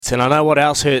hurts. And I know what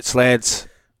else hurts, lads.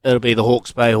 It'll be the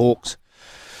Hawke's Bay Hawks.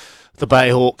 The Bay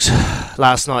Hawks.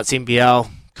 Last night's NBL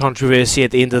controversy.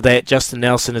 At the end of that, Justin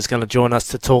Nelson is going to join us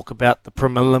to talk about the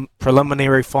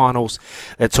preliminary finals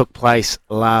that took place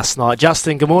last night.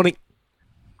 Justin, good morning.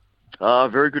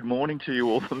 Very good morning to you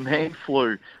all. The man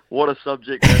flu. What a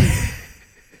subject that is.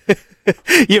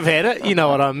 You've had it. You know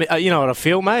what I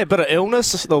feel, mate. A bit of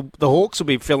illness. The Hawks will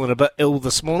be feeling a bit ill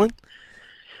this morning.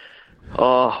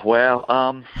 Oh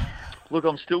wow. Look,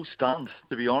 I'm still stunned,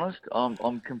 to be honest.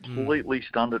 I'm completely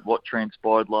stunned at what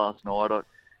transpired last night.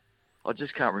 I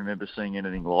just can't remember seeing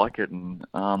anything like it. And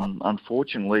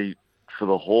unfortunately for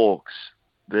the Hawks,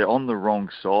 they're on the wrong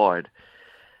side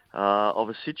of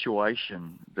a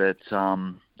situation that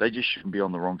they just shouldn't be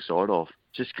on the wrong side of.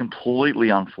 Just completely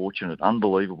unfortunate.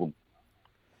 Unbelievable.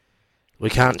 We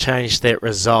can't change that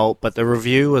result, but the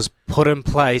review was put in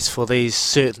place for these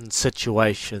certain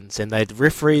situations, and the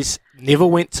referees never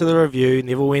went to the review,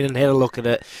 never went and had a look at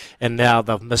it, and now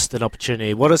they've missed an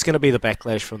opportunity. What is going to be the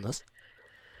backlash from this?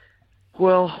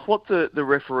 Well, what the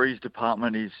referees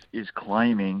department is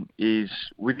claiming is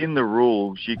within the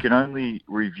rules, you can only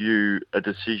review a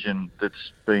decision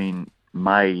that's been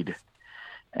made.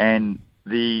 And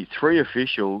the three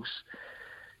officials,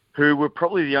 who were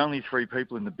probably the only three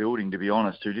people in the building, to be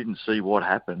honest, who didn't see what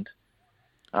happened,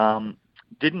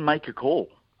 didn't make a call.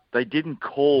 They didn't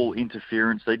call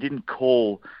interference. They didn't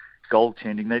call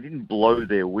goaltending. They didn't blow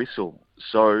their whistle.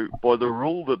 So by the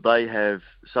rule that they have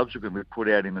subsequently put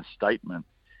out in a statement,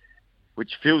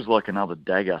 which feels like another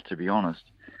dagger, to be honest,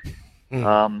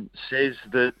 says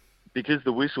that because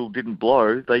the whistle didn't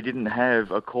blow, they didn't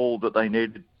have a call that they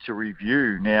needed to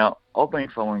review. Now, I've been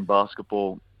following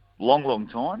basketball long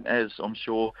time, as I'm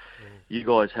sure you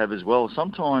guys have as well.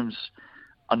 Sometimes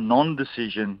a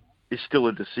non-decision is still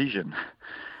a decision.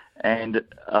 And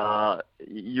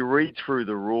you read through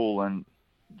the rule and,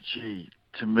 gee,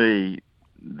 to me,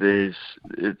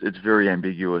 it's very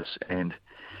ambiguous. And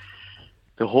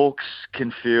the Hawks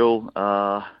can feel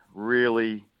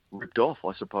really ripped off,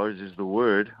 I suppose is the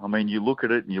word. I mean, you look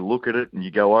at it and you look at it and you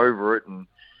go over it, and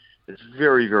it's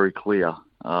very, very clear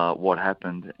what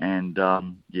happened. And,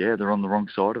 they're on the wrong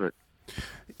side of it.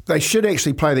 They should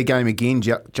actually play the game again,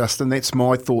 Justin. That's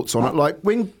my thoughts on it. Like,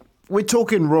 when we're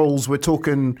talking rules, I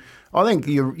think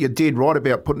you're dead right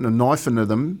about putting a knife into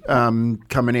them,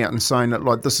 coming out and saying that,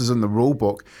 like, this is in the rule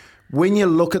book. When you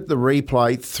look at the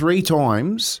replay 3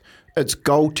 times, it's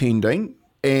goaltending,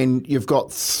 and you've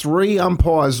got 3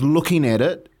 umpires looking at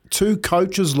it, 2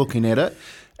 coaches looking at it,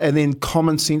 and then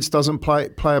common sense doesn't play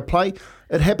a play.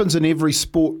 It happens in every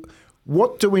sport.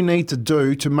 What do we need to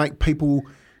do to make people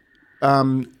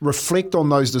reflect on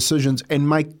those decisions and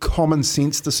make common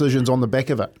sense decisions on the back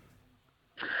of it?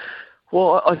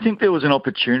 Well, I think there was an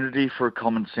opportunity for a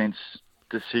common sense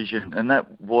decision, and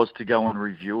that was to go and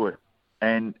review it.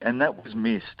 And that was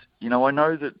missed. You know, I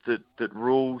know that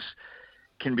rules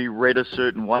can be read a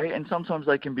certain way, and sometimes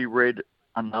they can be read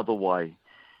another way.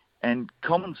 And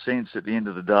common sense at the end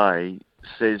of the day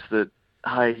says that,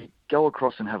 hey, go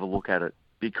across and have a look at it,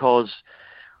 because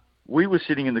we were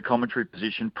sitting in the commentary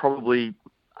position probably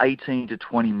 18 to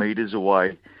 20 metres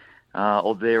away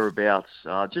or thereabouts,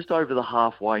 just over the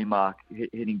halfway mark,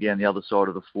 heading down the other side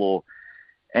of the floor.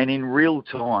 And in real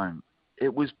time,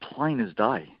 it was plain as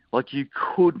day. Like, you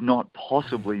could not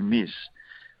possibly miss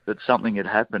that something had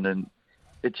happened, and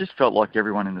it just felt like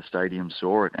everyone in the stadium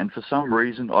saw it. And for some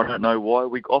reason, I don't know why,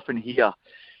 we often hear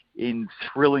in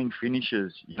thrilling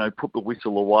finishes, you know, put the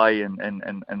whistle away and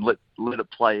let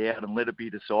it play out and let it be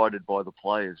decided by the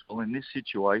players. Well, in this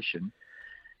situation,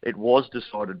 it was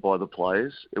decided by the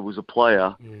players. It was a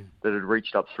player that had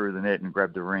reached up through the net and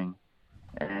grabbed the ring,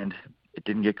 and it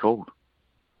didn't get called.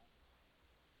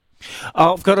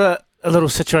 I've got a little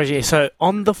situation here. So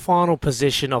on the final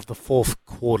possession of the 4th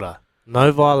quarter,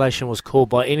 no violation was called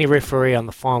by any referee on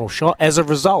the final shot. As a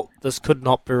result, this could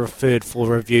not be referred for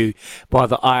review by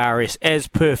the IRS as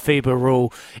per FIBA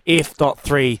rule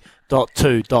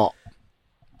F.3.2.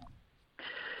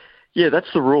 Yeah,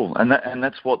 that's the rule, and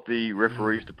that's what the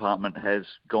referees department has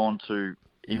gone to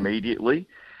immediately.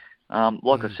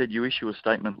 Like I said, you issue a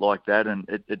statement like that, and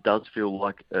it does feel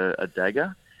like a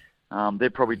dagger.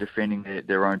 They're probably defending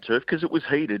their own turf because it was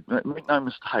heated. Make no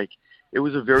mistake, it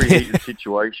was a very heated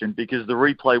situation because the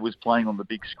replay was playing on the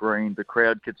big screen. The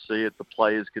crowd could see it. The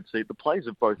players could see it. The players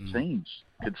of both teams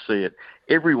could see it.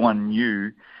 Everyone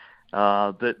knew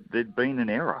that there'd been an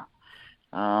error.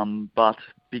 But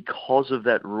because of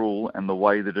that rule and the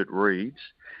way that it reads,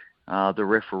 the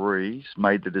referees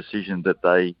made the decision that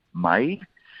they made.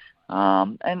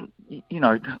 And, you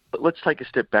know, let's take a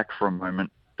step back for a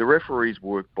moment. The referees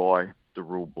work by the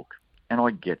rule book, and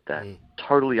I get that.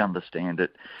 Totally understand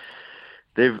it.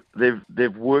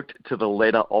 They've worked to the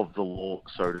letter of the law,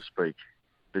 so to speak.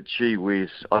 But gee whiz,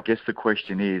 I guess the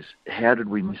question is, how did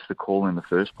we miss the call in the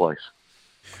first place?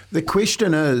 The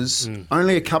question is,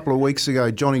 only a couple of weeks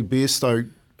ago, Johnny Bairstow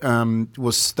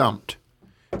was stumped.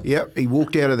 Yep, he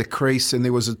walked out of the crease, and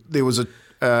there was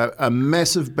a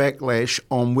massive backlash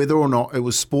on whether or not it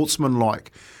was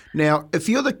sportsmanlike. Now, if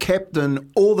you're the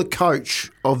captain or the coach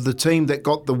of the team that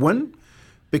got the win,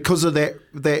 because of that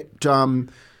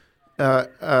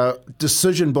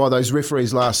decision by those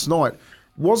referees last night,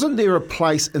 wasn't there a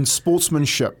place in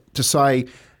sportsmanship to say,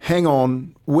 hang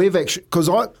on, we've actually... Because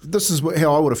this is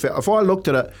how I would have felt. If I looked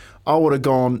at it, I would have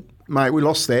gone, mate, we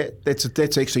lost that.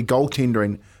 That's actually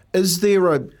goaltendering. Is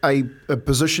there a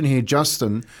position here,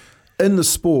 Justin, in the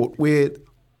sport where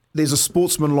there's a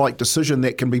sportsman-like decision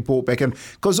that can be brought back in?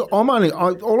 Because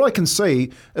all I can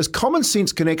see is common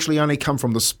sense can actually only come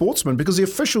from the sportsman, because the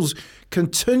officials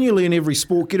continually in every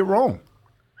sport get it wrong.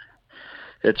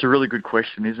 It's a really good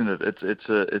question, isn't it?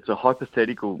 It's a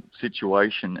hypothetical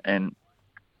situation, and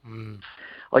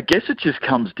I guess it just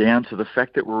comes down to the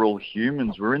fact that we're all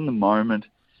humans. We're in the moment.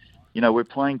 You know, we're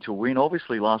playing to win.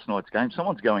 Obviously, last night's game,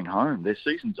 someone's going home. Their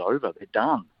season's over. They're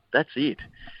done. That's it.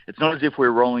 It's not as if we're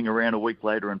rolling around a week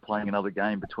later and playing another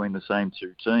game between the same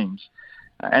two teams.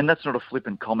 And that's not a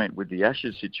flippant comment with the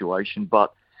Ashes situation,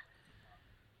 but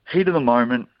heat of the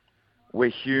moment, we're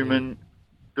human.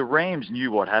 The Rams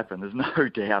knew what happened. There's no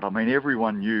doubt. I mean,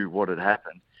 everyone knew what had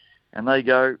happened. And they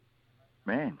go,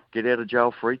 man, get out of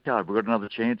jail free card. We've got another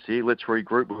chance here. Let's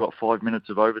regroup. We've got 5 minutes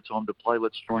of overtime to play.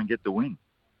 Let's try and get the win.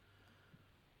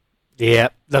 Yeah,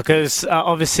 because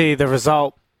obviously the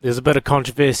result, there's a bit of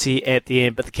controversy at the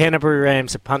end, but the Canterbury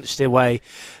Rams have punched their way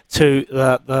to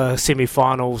the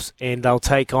semi-finals, and they'll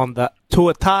take on the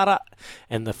Tuatara,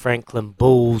 and the Franklin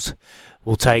Bulls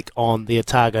will take on the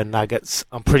Otago Nuggets.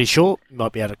 I'm pretty sure. You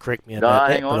might be able to correct me about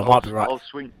that, but I might be right.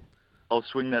 I'll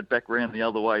swing that back round the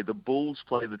other way. The Bulls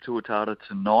play the Tuatara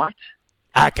tonight.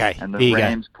 Okay, and the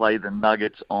Rams play the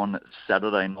Nuggets on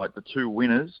Saturday night. The two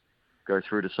winners go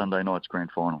through to Sunday night's grand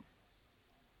final.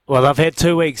 Well, they've had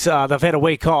 2 weeks. They've had a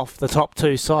week off, the top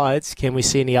two sides. Can we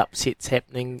see any upsets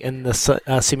happening in the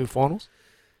semi-finals?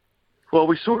 Well,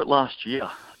 we saw it last year.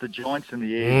 The Giants and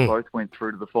the Airs both went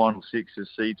through to the final six as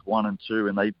seeds 1 and 2,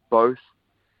 and they both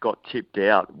got tipped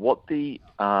out. What the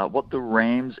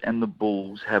Rams and the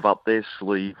Bulls have up their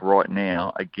sleeve right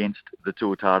now against the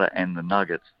Tuatara and the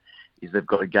Nuggets is they've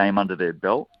got a game under their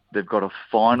belt. They've got a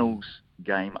finals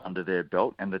game under their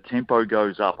belt, and the tempo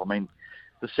goes up. I mean,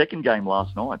 the second game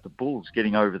last night, the Bulls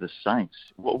getting over the Saints.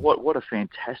 What a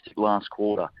fantastic last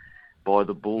quarter by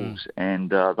the Bulls. And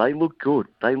they look good.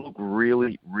 They look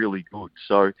really, really good.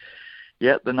 So,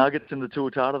 yeah, the Nuggets and the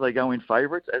Tuatara, they go in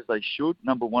favourites, as they should,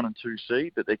 number 1 and 2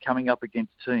 seed, but they're coming up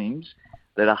against teams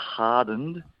that are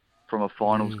hardened from a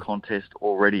finals contest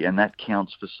already, and that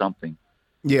counts for something.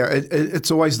 Yeah, it's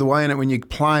always the way in it when you're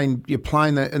playing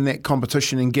that in that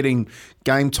competition and getting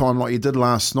game time like you did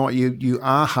last night. You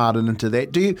are hardened into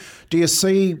that. Do you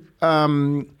see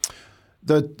the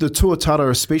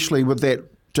Tuatara, especially with that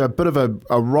bit of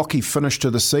a rocky finish to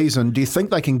the season? Do you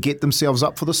think they can get themselves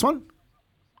up for this one?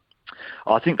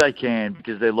 I think they can,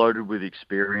 because they're loaded with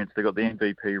experience. They've got the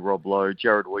MVP, Rob Lowe.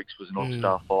 Jared Weeks was an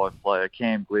All-Star 5 player.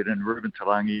 Cam Glidden, Ruben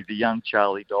Tarangi, the young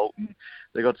Charlie Dalton.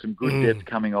 They've got some good depth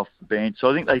coming off the bench.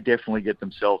 So I think they definitely get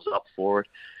themselves up for it.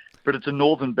 But it's a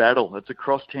northern battle. It's a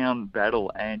crosstown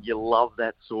battle, and you love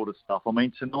that sort of stuff. I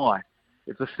mean, tonight,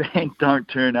 if the fans don't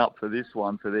turn up for this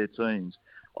one for their teams,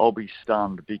 I'll be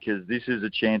stunned, because this is a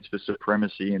chance for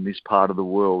supremacy in this part of the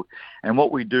world. And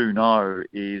what we do know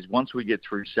is once we get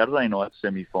through Saturday night's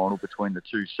semi-final between the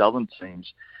two southern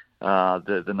teams,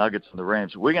 the Nuggets and the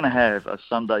Rams, we're going to have a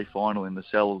Sunday final in the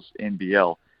Sals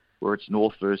NBL where it's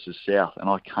North versus South, and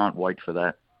I can't wait for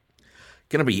that.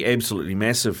 Going to be absolutely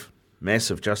massive,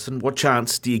 Justin. What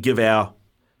chance do you give our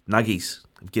Nuggies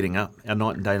of getting up, our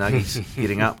night and day Nuggies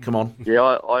getting up? Come on.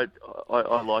 Yeah,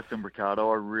 I like them,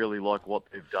 Ricardo. I really like what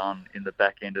they've done in the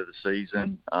back end of the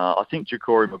season. I think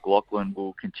Ja'Cory McLaughlin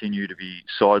will continue to be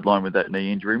sidelined with that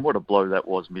knee injury, and what a blow that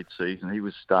was mid-season. He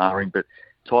was starring, but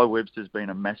Ty Webster's been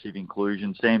a massive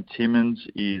inclusion. Sam Timmins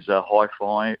is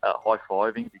high-fiving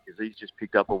because he's just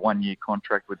picked up a 1-year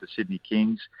contract with the Sydney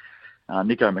Kings.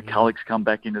 Nico McCulloch's come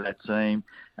back into that team.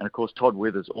 And, of course, Todd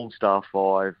Withers, All-Star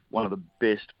 5, one of the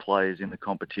best players in the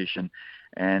competition.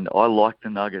 And I like the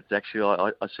Nuggets.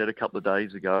 Actually, I said a couple of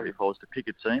days ago, if I was to pick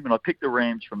a team, and I picked the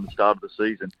Rams from the start of the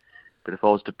season, but if I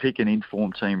was to pick an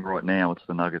informed team right now, it's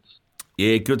the Nuggets.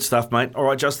 Yeah, good stuff, mate. All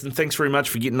right, Justin, thanks very much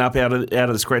for getting up out of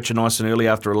the scratcher nice and early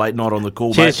after a late night on the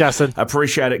call, Cheers, mate. Justin.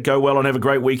 Appreciate it. Go well and have a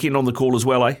great weekend on the call as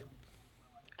well, eh?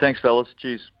 Thanks, fellas.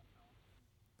 Cheers.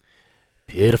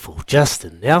 Beautiful.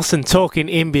 Justin Nelson talking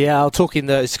NBL, talking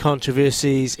those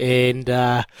controversies, and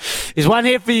there's one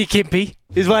here for you, Kimpy.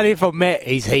 There's one here for Matt.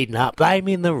 He's heating up,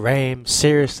 blaming the Rams.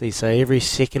 Seriously, so every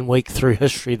second week through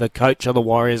history, the coach of the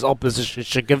Warriors opposition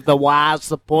should give the Wars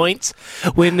the points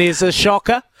when there's a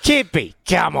shocker. Kimpy,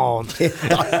 come on.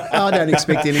 I don't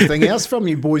expect anything else from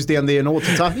you boys down there in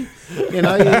Otatahi. You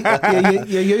know,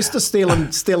 you're used to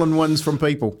stealing wins from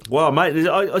people. Well, mate,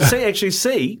 I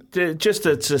see, just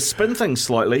to spin things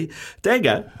slightly,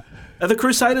 Dagger, are the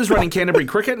Crusaders running Canterbury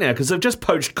cricket now? Because they've just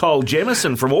poached Kyle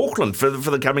Jamieson from Auckland for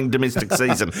the coming domestic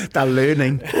season. They're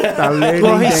learning.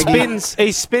 Well,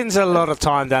 he spends a lot of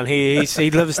time down here.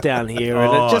 He lives down here,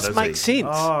 and it just makes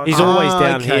sense. He's always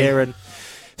down here, and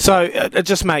so it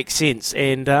just makes sense.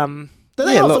 And do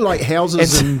they offer like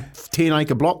houses in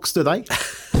 10-acre blocks? Do they?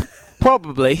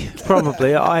 Probably.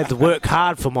 I had to work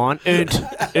hard for mine. Earned,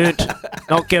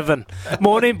 not given.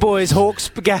 Morning, boys. Hawks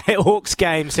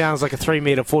game sounds like a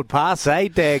 3-metre forward pass, eh,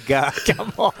 Dag?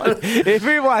 Come on.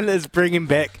 Everyone is bringing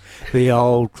back the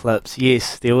old clips.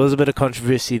 Yes, there was a bit of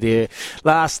controversy there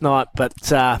last night, but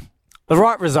the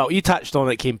right result, you touched on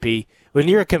it, Kempy. When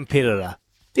you're a competitor,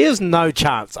 there's no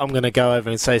chance I'm going to go over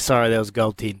and say, sorry, that was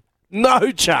goaltend.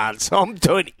 No chance. I'm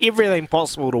doing everything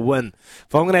possible to win.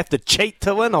 If I'm going to have to cheat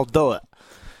to win, I'll do it.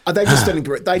 They just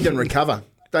didn't. They didn't recover.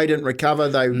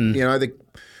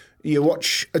 You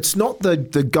watch. It's not the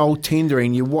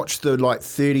goaltendering. You watch the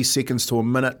 30 seconds to a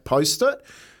minute post it.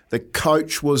 The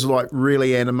coach was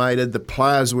really animated. The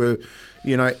players were,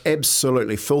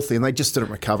 absolutely filthy, and they just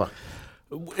didn't recover.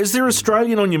 Is there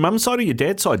Australian on your mum's side or your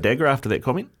dad's side, Dagger, after that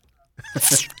comment?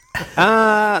 It's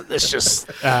just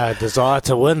desire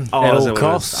to win at all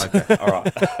costs. Okay, all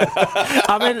right.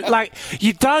 I mean,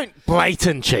 you don't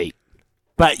blatant cheat,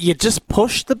 but you just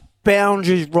push the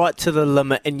boundaries right to the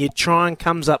limit, and you try and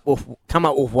come up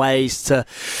with ways to,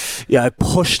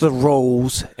 push the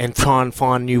rules and try and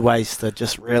find new ways to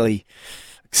just really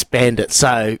expand it.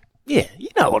 So, yeah, you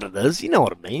know what it is. You know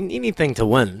what I mean. Anything to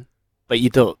win, but you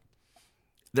do it.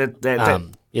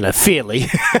 Fairly.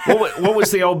 What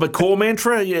was the old McCaw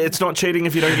mantra? Yeah, it's not cheating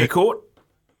if you don't get caught.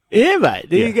 Yeah, mate.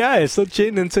 There you go. It's not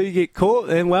cheating until you get caught.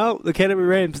 And, well, the Canterbury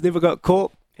Rams never got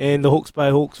caught. And the Hawke's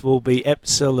Bay Hawks will be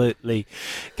absolutely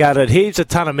gutted. Here's a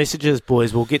ton of messages,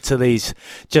 boys. We'll get to these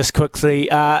just quickly.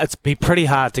 It's been pretty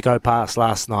hard to go past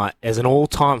last night as an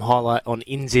all-time highlight on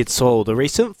NZ soil. The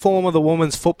recent form of the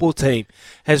women's football team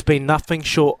has been nothing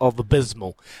short of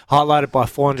abysmal, highlighted by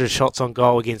 400 shots on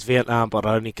goal against Vietnam, but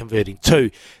only converting 2.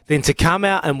 Then to come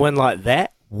out and win like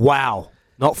that, wow.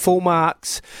 Not full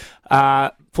marks.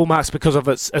 Full marks because of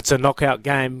it's a knockout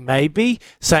game, maybe.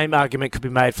 Same argument could be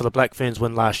made for the Black Ferns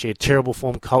win last year. Terrible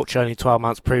form culture only 12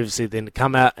 months previously. Then to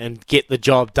come out and get the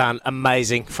job done,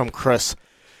 amazing from Chris.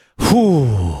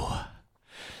 Whew.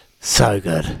 So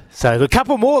good. So good.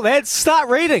 Couple more, lads. Start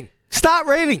reading.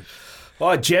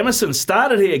 Oh, Jamison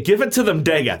started here. Give it to them,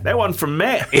 Dagger. That one from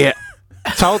Matt. Yeah.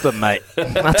 I told them, mate.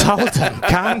 I told them.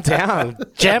 Calm down.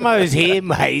 Jamo's here,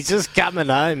 mate. He's just coming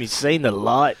home. He's seen the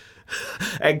light.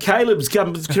 And Caleb's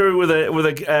come through with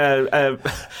a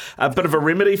bit of a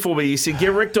remedy for me. He said,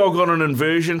 get Rick Dog on an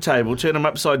inversion table, turn him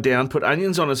upside down, put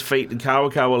onions on his feet and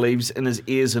kawa leaves in his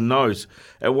ears and nose.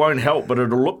 It won't help, but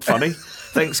it'll look funny.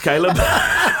 Thanks, Caleb.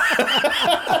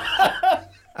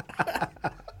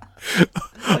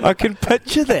 I can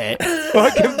picture that.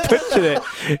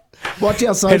 Watch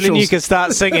our socials. And then you can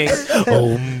start singing,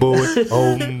 oh boy,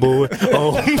 oh boy,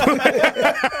 oh boy.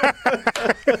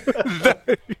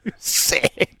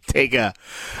 Sad digger.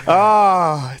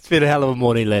 Oh, it's been a hell of a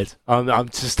morning, lads.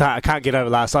 I can't get over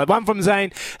last night. One from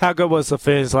Zane. How good was the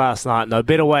Ferns last night? No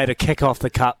better way to kick off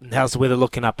the cup. And how's the weather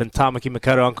looking up in Tamaki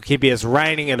Makaurau? Uncle Kibi, it's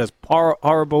raining. It is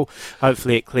horrible.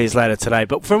 Hopefully it clears later today.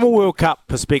 But from a World Cup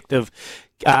perspective,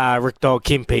 Rick Dog,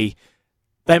 Kempe,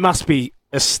 they must be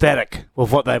ecstatic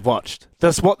with what they've watched.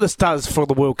 What this does for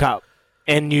the World Cup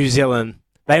and New Zealand,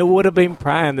 they would have been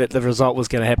praying that the result was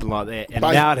going to happen like that. And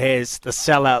now it has, the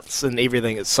sellouts and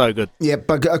everything. It's so good. Yeah,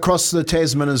 but across the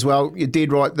Tasman as well, you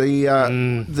did right. The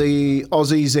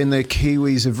Aussies and the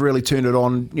Kiwis have really turned it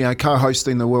on,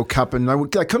 co-hosting the World Cup. And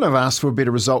they couldn't have asked for a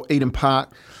better result. Eden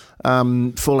Park,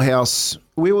 full house.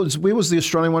 Where was the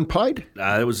Australian one played?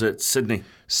 It was at Sydney.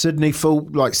 Sydney, full,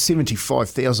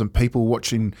 75,000 people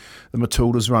watching the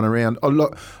Matildas run around. Oh,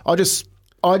 look, I just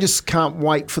can't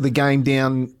wait for the game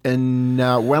down in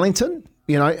Wellington.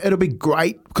 It'll be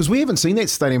great because we haven't seen that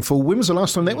stadium full. When was the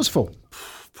last time that was full?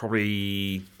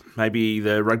 Probably Maybe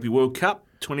the Rugby World Cup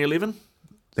 2011.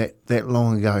 That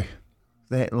long ago.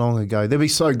 That long ago. It'll be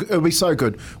so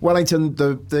good. Wellington,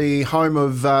 the home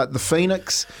of the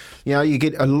Phoenix. You know, you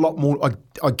get a lot more.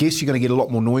 I guess you're going to get a lot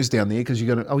more noise down there because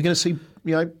are we going to see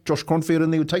Josh Cronfield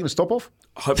in there taking a stop off?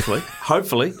 Hopefully.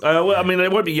 Well, I mean,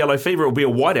 it won't be yellow fever. It'll be a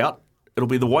whiteout. It'll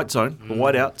be the white zone, the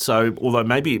whiteout. So, although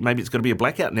maybe it's going to be a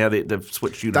blackout now that they've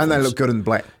switched uniforms. Don't they look good in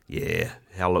black? Yeah.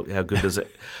 How good does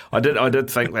it? I did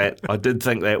think that. I did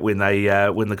think that when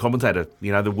the commentator,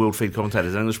 the World Feed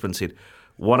commentator, the Englishman, said,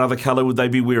 "What other colour would they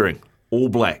be wearing? All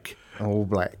black." All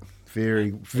black.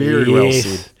 Very, very well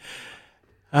said.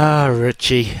 Ah,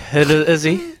 Richie. Is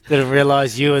he? Didn't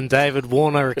realise you and David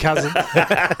Warner are cousins.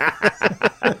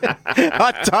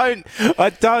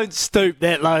 I don't stoop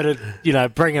that low to,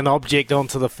 bring an object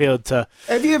onto the field to.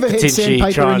 Have you ever had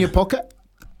sandpaper in your pocket?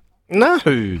 No.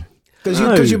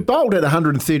 Because you're bowled at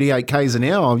 138 k's an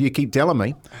hour. You keep telling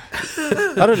me.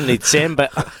 I didn't need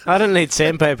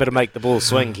sandpaper to make the ball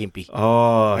swing, Kempy.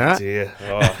 Oh dear.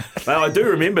 Oh. Well, I do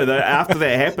remember that after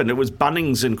that happened, it was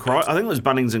Bunnings in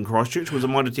Christchurch. Was it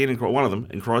Mitre 10 one of them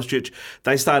in Christchurch?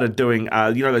 They started doing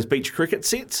those beach cricket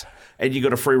sets, and you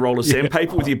got a free roll of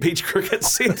sandpaper with your beach cricket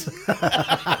set.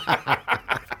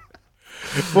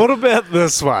 What about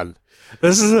this one?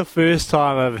 This is the first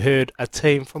time I've heard a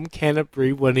team from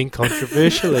Canterbury winning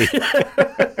controversially.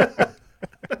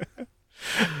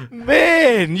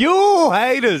 Man, you're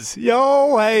haters.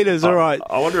 All right.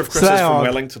 I wonder if Chris is from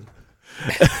Wellington.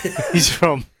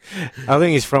 I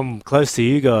think he's from close to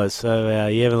you guys, so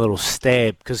you have a little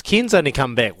stab. Because Ken's only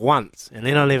come back once, and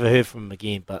then I never heard from him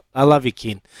again. But I love you,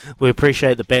 Ken. We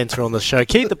appreciate the banter on the show.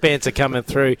 Keep the banter coming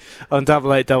through on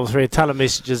 8833. A ton of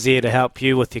messages there to help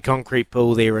you with your concrete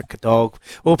pool there, Rick Dog.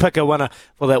 We'll pick a winner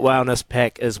for that wellness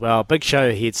pack as well. Big show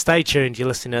ahead. Stay tuned. You're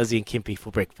listening to Izzy and Kempy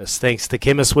for breakfast. Thanks to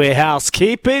Chemist Warehouse.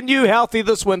 Keeping you healthy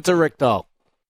this winter, Rick Dog.